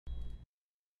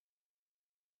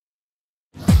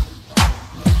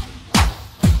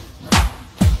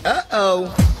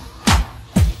Uh-oh.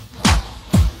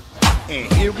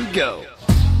 And here we go.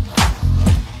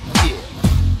 Yeah.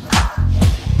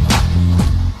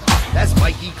 That's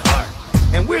Mikey Clark.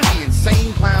 And we're the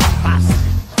Insane Clown Posse.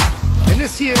 And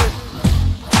this here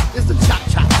is the Chop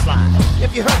Chop Slide.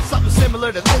 If you heard something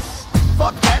similar to this,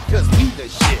 fuck that, cause we the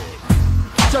shit.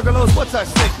 Juggalos, what's our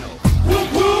signal?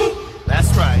 Whoop whoop! That's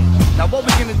right. Now what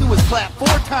we're gonna do is clap 4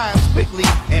 times quickly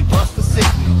and bust the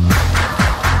signal.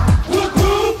 Whoop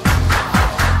whoop!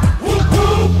 Whoop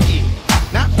whoop! Yeah,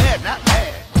 not bad, not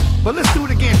bad. But let's do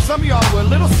it again. Some of y'all were a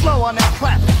little slow on that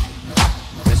clapping.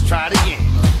 Let's try it again.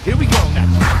 Here we go now.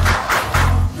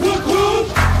 Whoop whoop!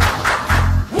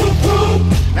 Whoop whoop!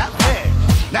 Not bad,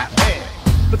 not bad.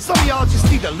 But some of y'all just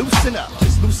need to loosen up.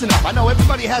 Just loosen up. I know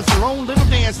everybody has their own little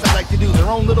dance they like to do, their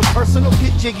own little personal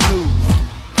get jiggy move.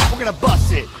 We're gonna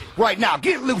bust it right now.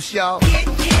 Get loose, y'all. Get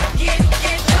loose. Get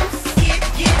loose.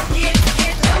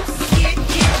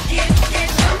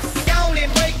 Down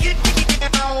and break it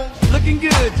down. Looking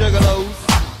good, Juggalos.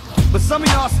 But some of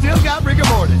y'all still got rigor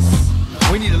mortis.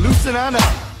 We need to loosen on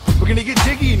up. We're gonna get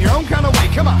jiggy in your own kind of way.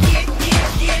 Come on. Get loose.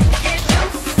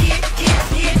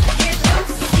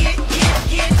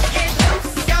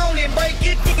 Down and break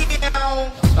it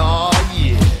down. Oh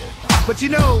yeah. But you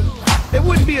know, it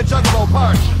wouldn't be a Juggalo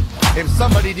party if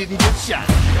somebody didn't get shot.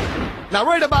 Now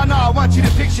right about now, I want you to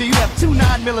picture you have 2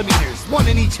 9mm, 1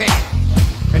 in each hand.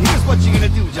 And here's what you're gonna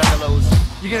do, Juggalos.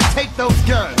 You're gonna take those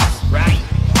guns, right?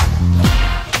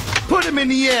 Put them in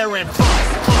the air and bust,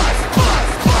 bust,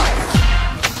 bust,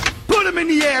 bust. Put them in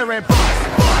the air and bust,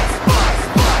 bust,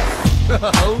 bust,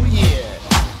 bust. Oh yeah.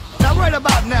 Now right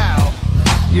about now,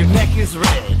 your neck is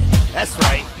red. That's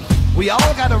right. We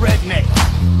all got a red neck.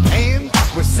 And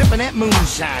we're sipping that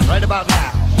moonshine right about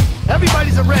now.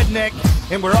 Everybody's a redneck,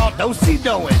 and we're all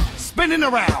do-si-doing, spinning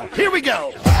around. Here we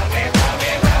go.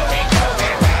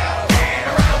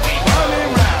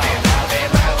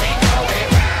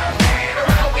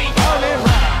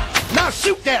 Now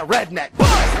shoot that redneck.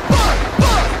 Bust, bust,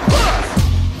 bust,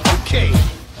 bust. Okay.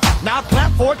 Now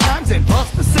clap 4 times and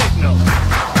bust the signal.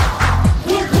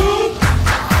 Whoop, whoop.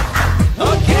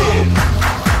 Again.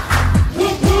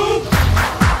 Whoop, whoop.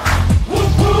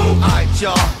 Whoop, whoop. All right,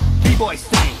 y'all. B-boy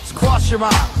stage. Cross your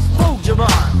arms, fold your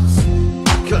arms.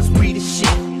 Cause we the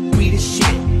shit, we the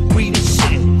shit, we the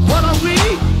shit. What are we?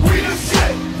 We the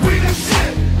shit, we the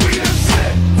shit, we the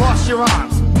shit. Cross your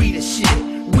arms, we the shit,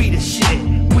 we the shit,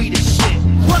 we the shit.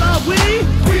 What are we?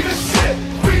 We the shit,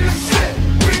 we the shit,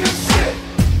 we the shit.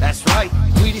 That's right,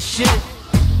 we the shit.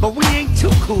 But we ain't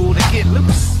too cool to get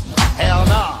loose. Hell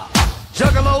nah.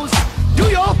 Juggalos, do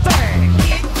your thing.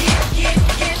 Get loose, get loose,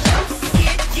 get loose.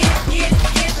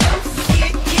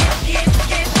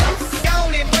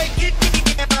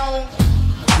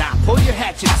 Pull your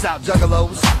hatchets out,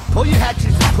 Juggalos. Pull your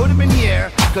hatchets and put them in the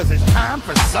air, cause it's time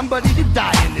for somebody to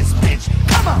die in this bitch.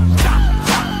 Come on. Chop,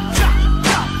 chop, chop,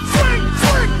 chop. Swing,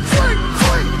 swing, swing,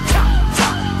 swing. Chop,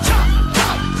 chop, chop,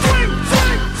 chop. Swing,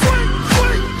 swing, swing,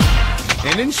 swing.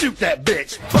 And then shoot that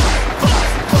bitch.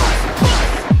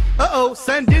 Uh-oh,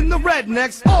 send in the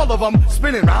rednecks, all of them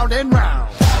spinning round and round.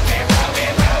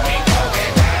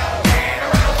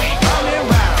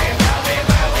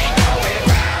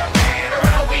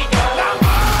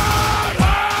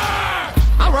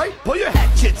 Pull your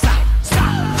hatchets out.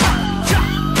 Stop, chop, chop,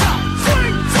 chop.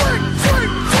 Swing, swing,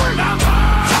 swing, swing.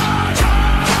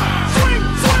 Swing,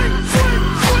 swing, swing,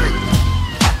 swing.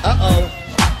 Uh-oh.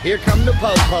 Here come the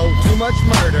po-po. Too much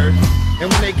murder. And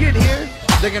when they get here,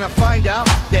 they're gonna find out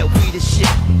that we the shit.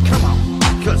 Come on.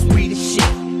 Cause we the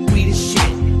shit. We the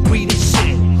shit. We the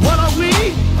shit. What are we?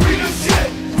 We the shit.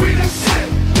 We the shit.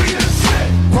 We the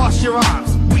shit. Cross your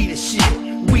arms. We the shit.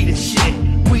 We the shit.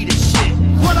 We the shit.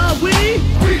 What are we?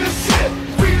 We the shit,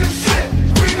 we the shit,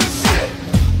 we the shit.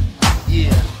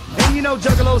 Yeah, and you know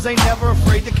Juggalos ain't never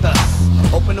afraid to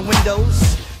cuss. Open the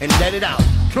windows and let it out.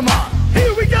 Come on,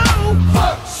 here we go.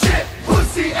 Fuck, shit,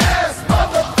 pussy, ass,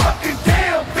 motherfucking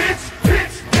damn, bitch,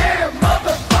 bitch, damn,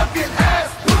 motherfucking ass,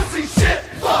 pussy, shit,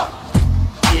 fuck.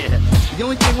 Yeah, the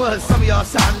only thing was some of y'all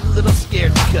sounded a little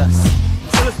scared to cuss.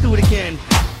 So let's do it again,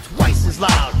 twice as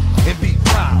loud and be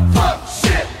proud. Fuck,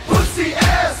 shit, pussy,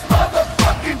 ass,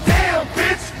 motherfucking damn,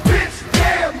 bitch, bitch,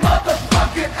 damn,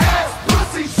 motherfucking ass,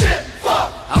 pussy, shit,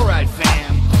 fuck. All right,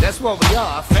 fam, that's what we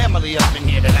are, family up in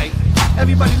here tonight.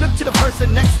 Everybody look to the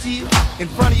person next to you, in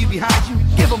front of you, behind you,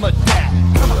 give them a dap.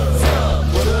 Come on. What's up,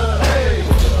 what up, hey,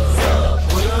 what's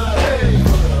up, what up, hey,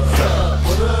 what's up,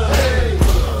 what up, hey,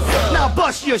 what's up. Now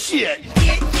bust your shit.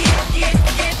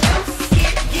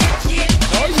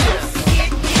 Oh yeah.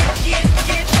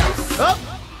 Oh,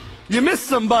 you missed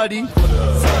somebody. What's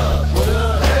up, what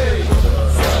up, hey,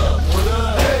 what's up,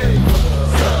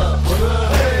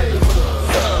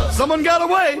 someone got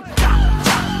away.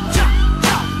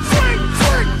 Swing,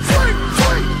 swing, swing,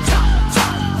 swing.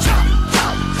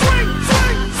 Swing,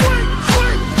 swing, swing,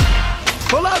 swing.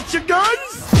 Pull out your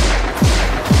guns.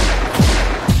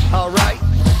 All right,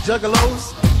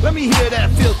 juggalos, let me hear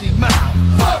that filthy mouth.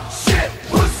 Fuck, shit,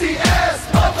 pussy, ass,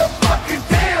 motherfucking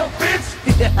damn, bitch.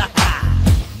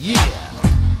 Yeah,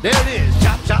 there it is,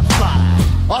 chop, chop, fly.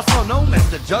 Also known as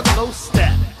the Juggalo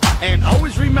Step. And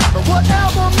always remember, what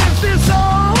album is this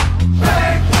on?